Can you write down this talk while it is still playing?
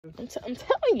I'm telling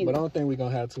you. But I don't think we're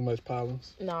gonna have too much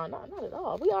problems. No, not at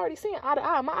all. We already seeing eye to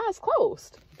eye. My eyes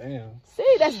closed. Damn.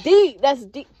 See, that's deep. That's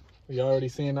deep. We already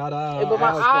seeing eye to eye. But my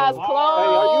eyes closed. Hey,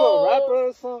 are you a rapper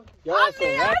or something? Y'all I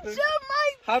some rapping? just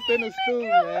might. Hop in the stool,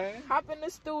 man. Hop in the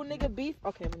stool, nigga. Beef.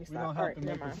 Okay, let me stop. All right,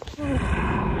 never mind.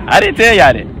 I didn't tell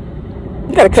y'all that.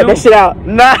 You gotta cut that shit out.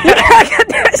 Nah. You gotta cut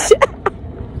that shit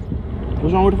out.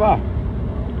 What's wrong with the 5?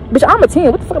 Bitch, I'm a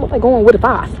 10. What the fuck am I going with a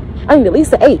 5? I need at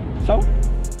least an 8. So?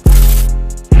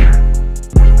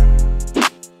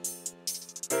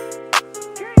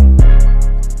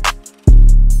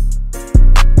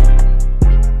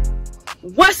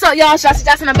 What's up, y'all? Shotzi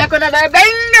Johnson. I'm back with another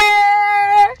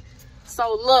banger.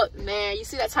 So look, man, you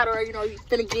see that title right? You know you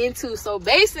finna get into. So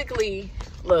basically,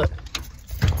 look,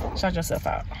 shout yourself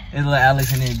out. It's little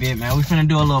Alex in that bit, man. We finna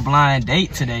do a little blind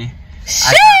date today.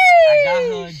 I got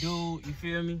her a dude, you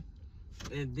feel me?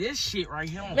 And this shit right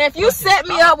here. Man, if you set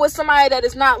me up with somebody that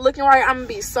is not looking right, I'm gonna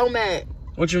be so mad.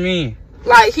 What you mean?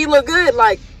 Like, he look good,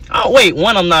 like. Oh, wait,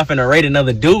 one, I'm not finna rate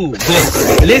another dude.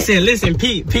 But listen,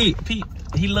 Pete.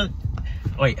 He look.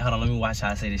 Wait, hold on, let me watch how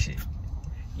I say this shit.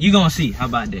 You gonna see, how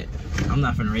about that? I'm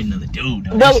not finna rate another dude,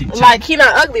 though. But, like, he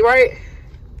not ugly, right?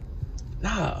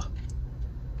 Nah.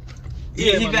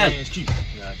 Yeah, he got.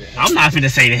 I'm not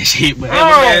finna say that shit, but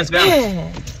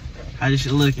man. How this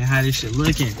shit looking? I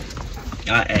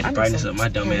had to brightness up. My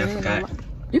dumb ass forgot.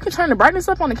 You can turn the brightness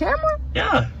up on the camera?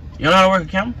 Yeah. You know how to work a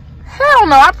camera? Hell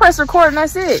no. I press record and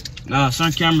that's it. No,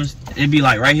 some cameras, it'd be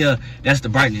like right here. That's the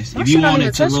brightness. If you want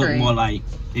it to look more like,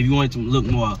 if you want it to look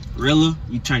more realer,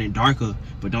 you turn it darker,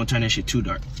 but don't turn that shit too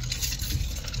dark.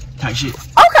 Type shit.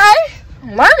 Okay.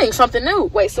 I'm learning something new.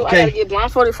 Wait, so I gotta get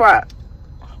blindfolded before I...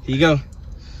 Here you go. Do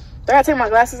I gotta take my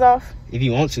glasses off? If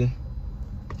you want to.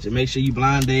 Just make sure you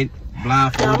blindfolded.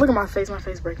 Nah, look at my face. My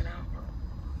face breaking out.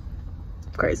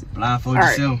 Crazy. Blindfold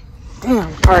yourself.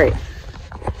 Damn. Alright.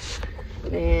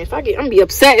 Man, I'm gonna be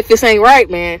upset if this ain't right,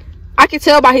 man. I can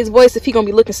tell by his voice if he gonna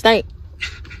be looking stank.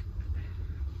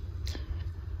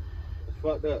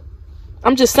 Fucked up.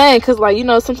 I'm just saying, cause like, you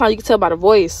know, sometimes you can tell by the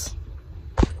voice.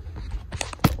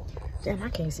 Damn, I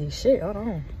can't see shit. Hold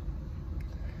on.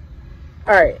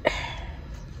 Alright.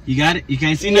 You got it? You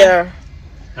can't see nothing? Yeah.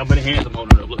 How many hands I'm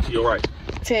holding up? Look to your right.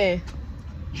 10.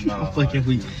 No, I'm fucking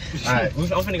weak. Alright, I'm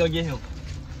finna go get him.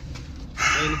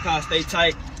 Stay in the car, stay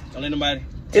tight. Don't let nobody.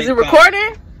 Is it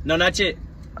recording? No, not yet.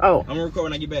 Oh. I'm gonna record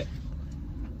when I get back.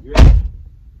 You ready?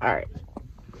 Alright.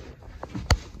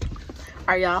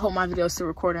 Alright, y'all. I hope my video is still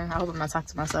recording. I hope I'm not talking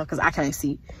to myself because I can't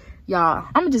see. Y'all,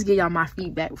 I'm gonna just give y'all my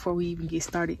feedback before we even get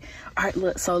started. Alright,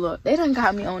 look. So, look. They done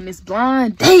got me on this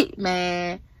blind date,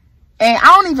 man. And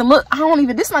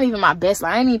this not even my best.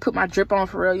 Like, I ain't even put my drip on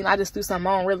for real. You know, I just threw something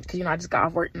on really because, you know, I just got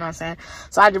off work, you know what I'm saying?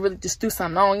 So I just really just threw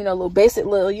something on, you know, a little basic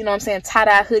little, you know what I'm saying,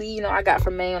 tie-dye hoodie, you know, I got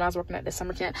from Maine when I was working at the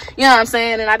summer camp. You know what I'm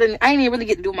saying? And I didn't even really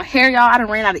get to do my hair, y'all. I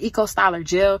done ran out of Eco Styler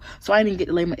gel, so I didn't even get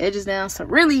to lay my edges down. So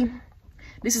really,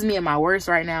 this is me at my worst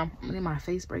right now. Look at my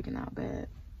face breaking out bad.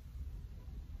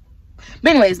 But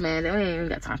anyways, man, we ain't even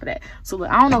got time for that. So look,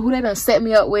 I don't know who they done set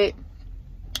me up with.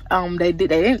 They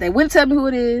wouldn't tell me who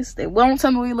it is. They won't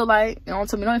tell me what he look like. They don't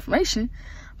tell me no information.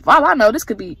 For all I know, this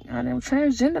could be a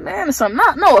transgender man or something.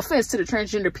 No offense to the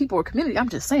transgender people or community. I'm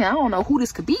just saying, I don't know who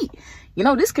this could be. You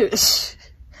know, this could... I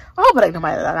hope it ain't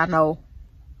nobody that I know.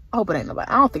 I hope it ain't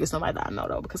nobody. I don't think it's nobody that I know,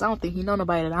 though, because I don't think he know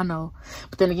nobody that I know.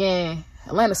 But then again,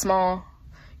 Atlanta's small.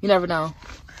 You never know.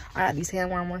 I got these hand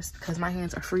warmers because my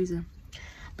hands are freezing.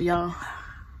 But y'all,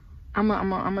 I'm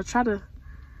gonna try to...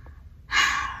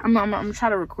 I'm gonna try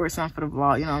to record something for the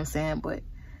vlog, you know what I'm saying? But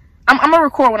I'm gonna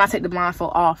record when I take the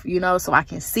blindfold off, you know, so I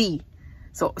can see.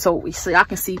 So y'all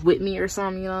can see with me or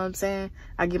something, you know what I'm saying?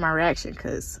 I get my reaction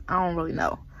because I don't really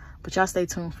know. But y'all stay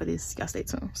tuned for this. Y'all stay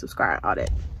tuned. Subscribe, all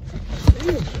that.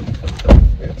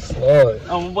 It's Lord.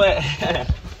 What?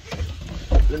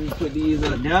 Let me put these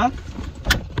up down.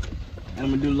 And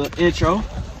I'm gonna do a little intro.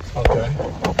 Okay.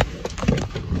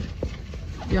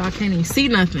 Y'all can't even see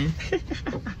nothing.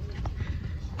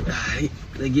 Alright,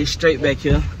 let's get straight back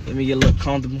here. Let me get a little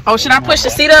comfortable. Oh, should I push the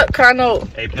seat up? Cause I know.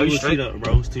 Hey, push straight up,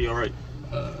 bro. It's to your right.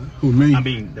 Who, me? I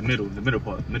mean, the middle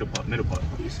part.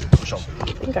 For sure.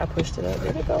 I think I pushed it up.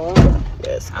 Did it go up?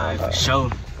 Yes. Alright, for sure.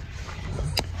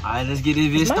 Alright, let's get this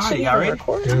video started. Y'all ready?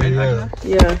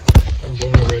 Yeah. I'm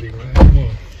going ready, man. Come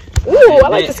on. Ooh, I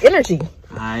like this energy.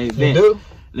 Alright, bet.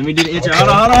 Let me do the intro. Hold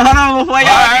on before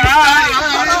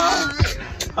y'all.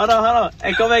 Hold on.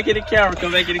 Hey, come back in the camera.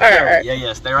 Right.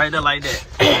 Yeah. Stay right there like that.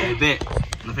 Alright, bet.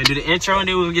 I'm finna do the intro and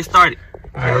then we'll get started.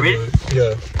 Alright, ready?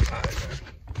 Yeah.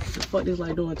 What the fuck this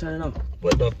light doing? Turn it off.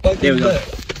 What the fuck There is we go. that?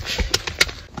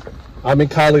 I'm in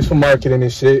college for marketing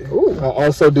and shit. Ooh. I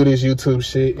also do this YouTube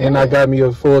shit, and I got me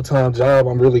a full-time job.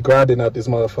 I'm really grinding out this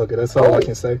motherfucker. That's all I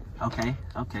can say. Okay.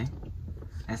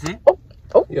 That's it?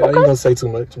 Yeah, I ain't gonna say too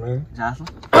much, man. Jocelyn?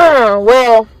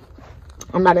 Well,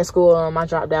 I'm not in school. I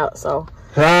dropped out, so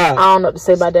I don't know what to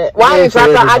say about that. Well, I ain't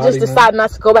dropped out. I just decided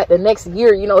not to go back the next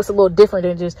year. You know, it's a little different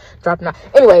than just dropping out.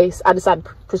 Anyways, I decided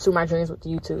to pursue my dreams with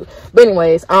YouTube. But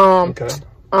anyways, Okay.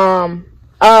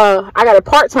 I got a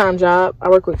part-time job. I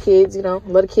work with kids, you know,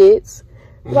 little kids.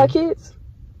 You like kids?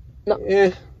 No.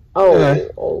 Yeah.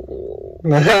 Oh.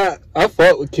 I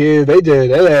fuck with kids. They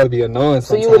gotta be annoying So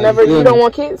sometimes. you would never, you don't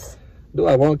want kids? Do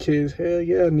I want kids? Hell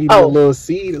yeah. I need a little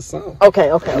seed or something. Okay.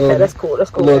 That's cool. A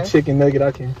little chicken nugget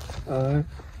I can.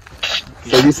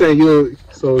 So you saying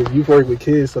you've worked with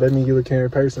kids, so that means you're a caring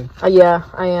person? Yeah,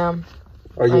 I am.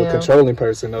 Are you a controlling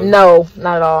person though? No,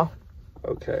 not at all.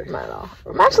 Okay. Not at all.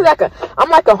 I'm actually like a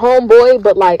homeboy,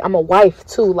 but like I'm a wife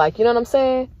too. Like, you know what I'm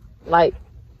saying? Like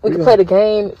we can play the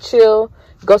game, chill,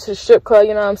 go to the strip club,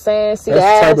 you know what I'm saying? See the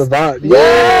ass. That's the type of vibe.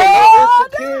 Yeah.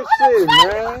 It's a kid shit,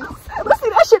 man. Let's see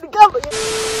that shit together.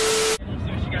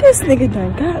 This nigga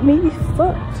done got me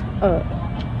fucked up.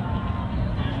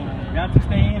 Got to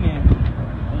stay in there.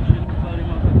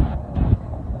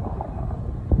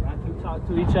 Got to talk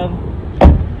to each other.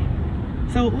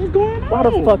 So what's going on? Why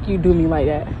the fuck you do me like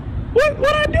that?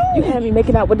 What I do? You had me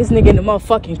making out with this nigga in the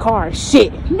motherfucking car.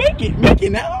 Shit.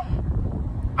 Making out?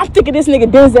 I'm thinking this nigga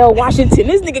Denzel Washington.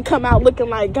 This nigga come out looking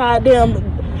like goddamn.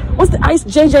 What's the Ice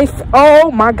JJ?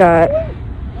 Oh my god.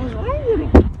 What's wrong with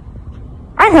him?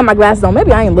 I ain't have my glasses on.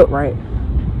 Maybe I ain't look right.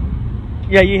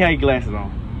 Yeah, you had your glasses on.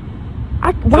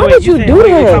 Why would you do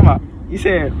that? You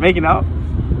said making out?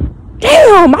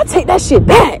 Damn, I take that shit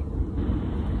back.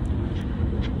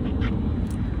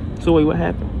 So wait, what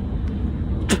happened?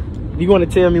 You want to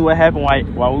tell me what happened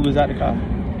while we was out the car?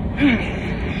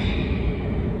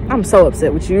 I'm so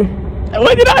upset with you.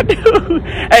 What did I do?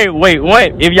 Hey, wait,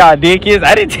 what? If y'all did kiss,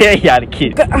 I didn't tell y'all to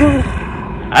kiss.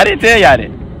 I didn't tell y'all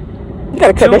that. You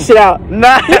gotta cut that shit out.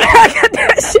 Nah. You gotta cut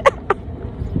that shit out.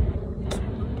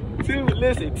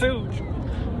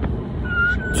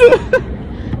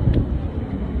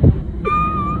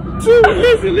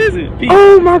 Listen. Pete.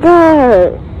 Oh my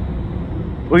god.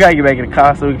 We gotta get back in the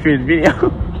car so we can finish the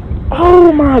video.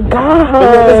 Oh my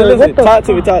god. Listen. Talk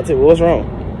to me. What's wrong?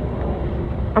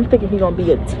 I'm thinking he gonna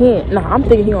be a 10. Nah, I'm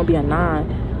thinking he gonna be a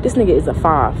 9. This nigga is a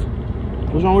 5.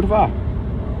 What's wrong with the 5?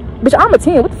 Bitch, I'm a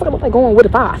 10. What the fuck am I going with a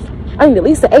 5? I need at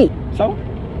least an 8. So?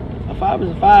 A 5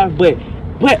 is a 5, but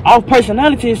off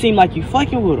personality, it seemed like you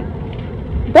fucking with him.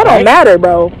 That don't matter,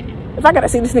 bro. If I gotta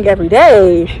see this nigga every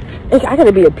day, I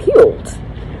gotta be appealed.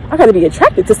 I gotta be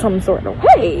attracted to some sort of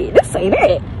way. This ain't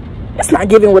it. It's not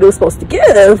giving what it was supposed to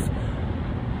give.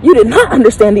 You did not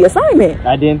understand the assignment.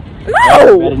 I didn't?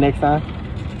 No. Better next time?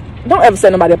 Don't ever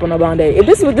set nobody up on a blind date. If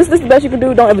this is the best you can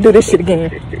do, don't ever do this shit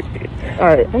again.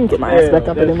 Alright, let me get my ass back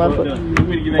up in there,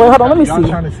 motherfucker. Well, hold on, let me Y'all see.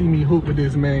 trying to see me hoop with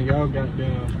this man. Y'all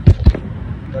goddamn.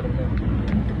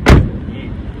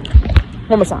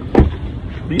 One more time.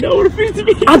 You know what it feels to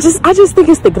me? I just think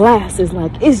it's the glasses.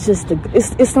 Like, it's just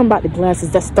it's something about the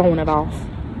glasses that's throwing it off.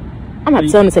 I'm gonna have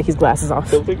to tell him to take his glasses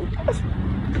off.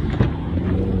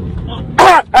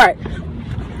 Alright.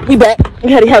 We back.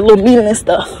 We had a little meeting and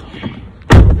stuff.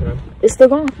 It's still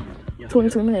going.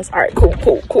 22 minutes. Alright, cool.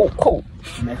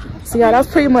 So yeah, that's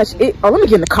pretty much it. Oh, let me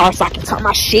get in the car so I can talk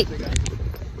my shit.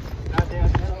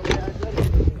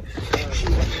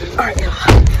 Alright,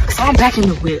 so I'm back in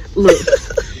the whip. Look.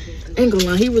 Ain't gonna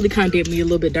lie, he really kind of did me a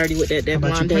little bit dirty with that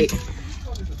blind date.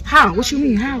 How? What you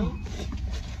mean, how?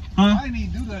 I didn't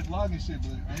even do that vlogging shit,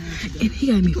 but And he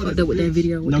got me fucked up with that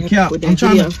video. No cap. I'm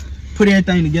trying to put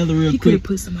everything together real He could have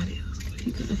quick. put somebody else.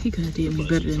 He could have did me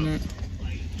better than that.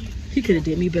 He could have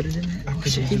did me better than that. Oh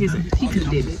shit, he could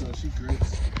have did it.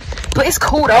 But it's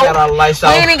cool though. Got all the lights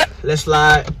off. Let's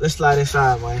slide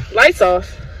inside, man. Lights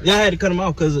off. Yeah, I had to cut them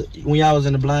off because when y'all was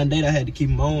in the blind date, I had to keep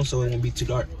them on so it won't be too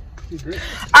dark.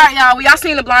 Alright, y'all. We all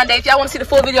seen the blind date. If y'all want to see the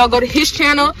full video, go to his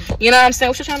channel. You know what I'm saying?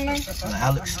 What's your channel name?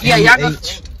 Alex. Yeah, y'all go.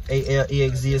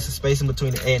 ALEXZ is a space in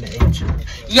between the A and the H.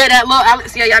 Yeah, that little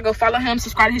Alex. Yeah, y'all go follow him.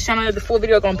 Subscribe to his channel. The full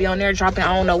video gonna be on there, dropping.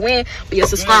 I don't know when, but yeah,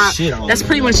 subscribe. That's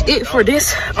pretty much it for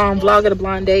this vlog of the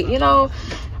blind date. You know,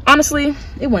 honestly,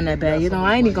 it wasn't that bad. You know,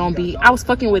 I ain't even gonna be. I was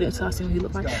fucking with him until I seen what he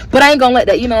looked like. But I ain't gonna let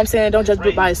that. You know what I'm saying? Don't judge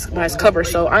book by his cover.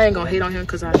 So I ain't gonna hate on him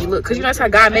because how he look. Because you know that's how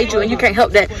God made you, and you can't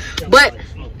help that. But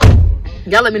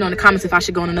y'all let me know in the comments if I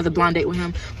should go on another blind date with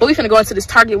him. But we finna go into this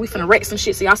Target. We finna wreck some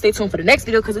shit. So y'all stay tuned for the next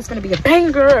video because it's gonna be a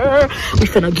banger. We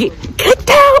finna get kicked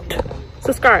out.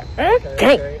 Subscribe.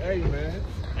 Gang. hey man.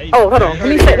 Oh, hold on. Let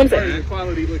me say.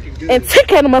 Quality looking good. And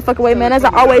 10K the motherfucking way, man. As I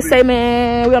always say,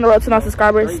 man, we on the road to 9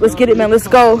 subscribers. Let's get it, man. Let's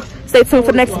go. Stay tuned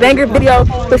for the next banger video.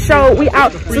 For sure, we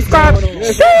out. Subscribe.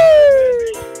 Shoo!